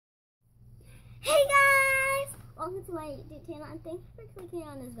welcome to my YouTube channel and thank you for clicking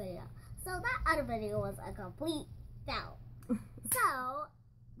on this video. So that other video was a complete fail. So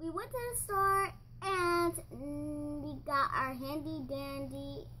we went to the store and we got our handy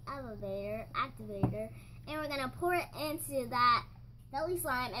dandy activator, and we're gonna pour it into that jelly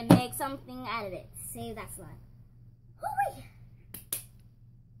slime and make something out of it. Save that slime. Hooray!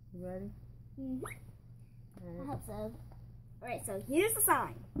 You ready? I hope so. Alright, so here's the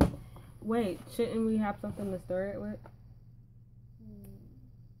slime. Wait, shouldn't we have something to stir it with?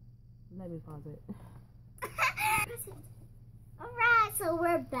 Let me pause it. Alright, so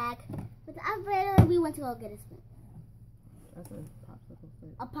we're back with the operator. We went to go get a spoon. That's a popsicle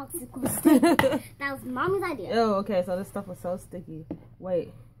stick. A popsicle stick. That was Mommy's idea. Oh, okay, so this stuff was so sticky.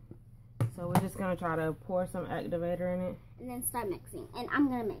 Wait, so we're just gonna try to pour some activator in it? And then start mixing. And I'm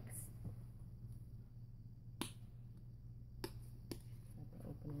gonna mix. Have to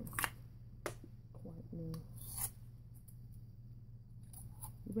open it quite new.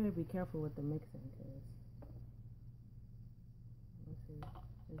 You better be careful with the mixing, cause let's see,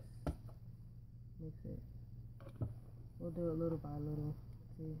 just mix it. We'll do it little by little.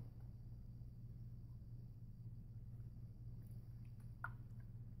 See.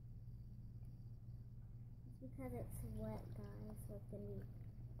 Because it's wet, guys, so it's gonna be.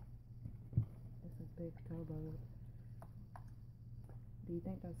 It's a big tub of it. Do you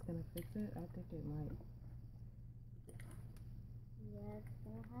think that's gonna fix it? I think it might. Yeah, it's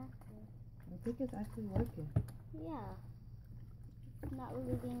gonna have to. I think it's actually working. Yeah. It's not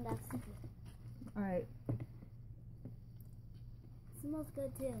really being that sticky. Alright. Smells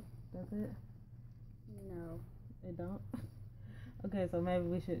good too. Does it? No. It don't? Okay, so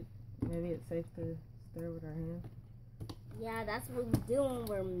maybe it's safe to stir with our hands. Yeah, that's what we do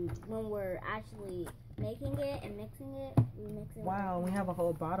when we're actually making it and mixing it. We mix it. Wow, we have a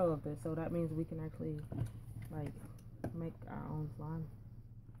whole bottle of this, so that means we can actually like make our own slime.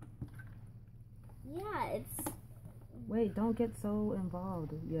 Yeah, it's. Wait, don't get so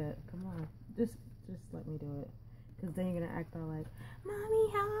involved yet. Come on, just let me do it, cause then you're gonna act all like, "Mommy,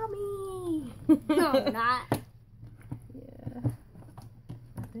 help me!" No, not. Yeah,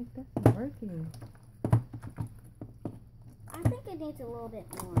 I think that's working. I think it needs a little bit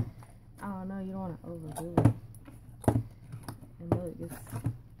more. Oh no, you don't want to overdo it. And look, it's.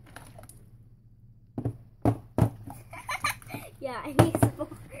 Yeah, I need some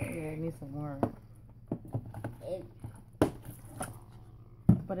more. Yeah, it needs some more. It,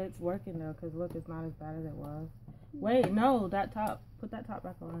 But it's working though, cause look, it's not as bad as it was. Wait, no, that top. Put that top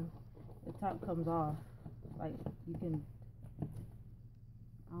back on. The top comes off. Like you can.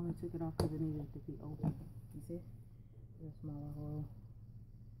 I only took it off because it needed to be open. You see? There's a smaller hole.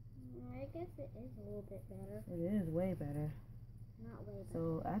 I guess it is a little bit better. It is way better. Not way better.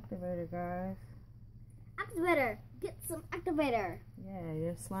 So activator, guys. Activator! Get some activator! Yeah,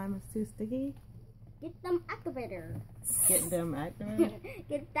 your slime is too sticky. Get them activator! Get them activator.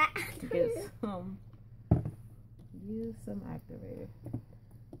 Get that activator! Get some. Use some activator. It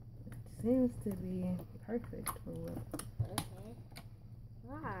seems to be perfect for what. Okay.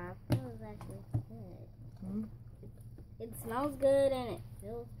 Wow, it feels actually good. Hmm? It smells good and it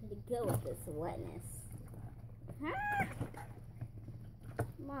feels pretty good with this wetness. Huh?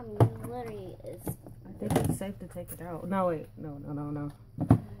 Mommy, literally is. I think it's safe to take it out. No, wait. No. Not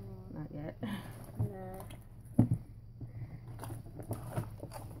yet. No.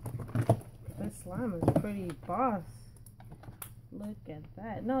 This slime is pretty boss. Look at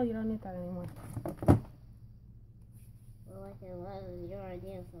that. No, you don't need that anymore. Well, like it was your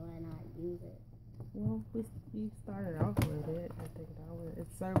idea, so why not use it? Well, we started off with it. I think it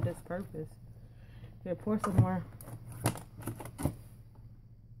served its purpose. Here, pour some more. Tell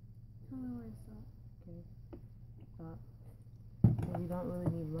me where to stop. Okay. Stop. Well, you don't really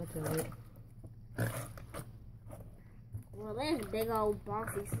need much of it. Well, there's a big old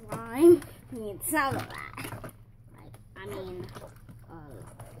boxy slime. You need some of that.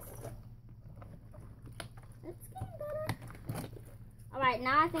 It's getting better. Alright,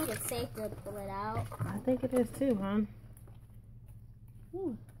 now I think it's safe to pull it out. I think it is too, hon.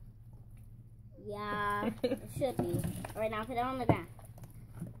 Yeah, it should be. Alright, now put it on the ground.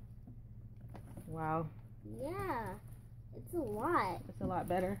 Wow. Yeah, it's a lot. It's a lot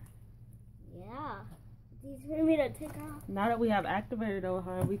better. Yeah. It's easy for me to take off. Now that we have activator though,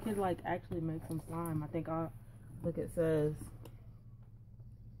 hon, we could like actually make some slime. I think look, it says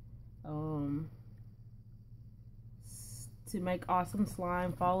to make awesome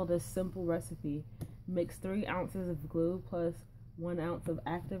slime, follow this simple recipe. Mix 3 ounces of glue plus 1 ounce of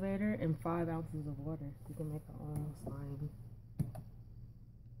activator and 5 ounces of water. You can make your own slime.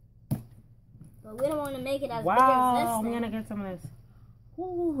 But But we don't want to make it as Wow, big as this I'm thing. gonna get some of this.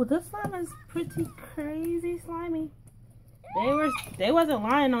 Ooh, this slime is pretty crazy slimy. They wasn't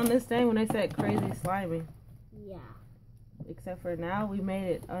lying on this thing when they said crazy slimy. Yeah. Except for now, we made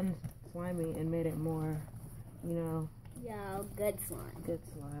it unslimy and made it more, you know, Yeah, good slime. good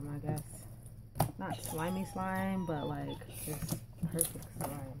slime, I guess. Not slimy slime, but like just perfect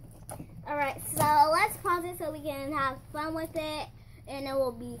slime. Alright, so let's pause it so we can have fun with it, and it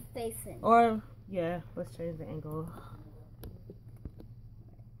will be facing. Or, yeah, let's change the angle.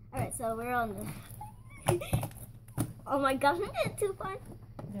 Alright, so we're on the... Oh my gosh, isn't it too fun?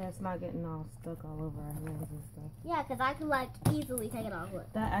 Yeah, it's not getting all stuck all over our hands and stuff. Yeah, because I can like easily take it off with.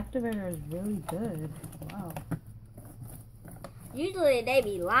 That activator is really good. Wow. Usually they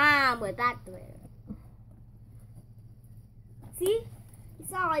be lying with activator. See? You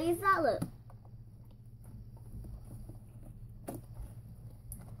saw, look.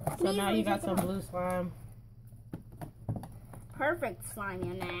 So now you got some blue slime. Perfect slime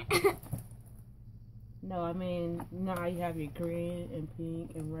in that. No, I mean, now you have your green and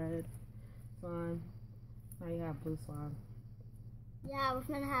pink and red slime. Now you have blue slime. Yeah, we're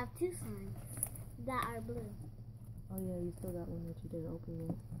gonna have two slimes that are blue. Oh yeah, you still got one that you didn't open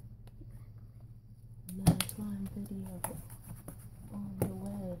yet. Another slime video on the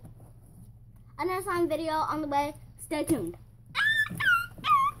way. Another slime video on the way. Stay tuned.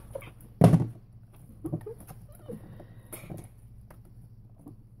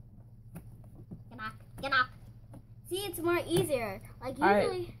 Get off. See, it's more easier. Like usually.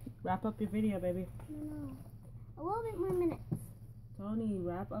 Alright, wrap up your video, baby. No. A little bit more minutes. Tony,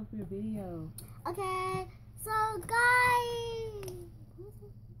 wrap up your video. Okay, so guys.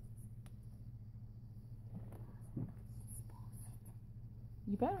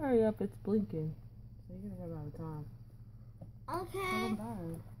 You better hurry up, it's blinking. So you're gonna run out of time. Okay.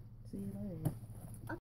 Bye.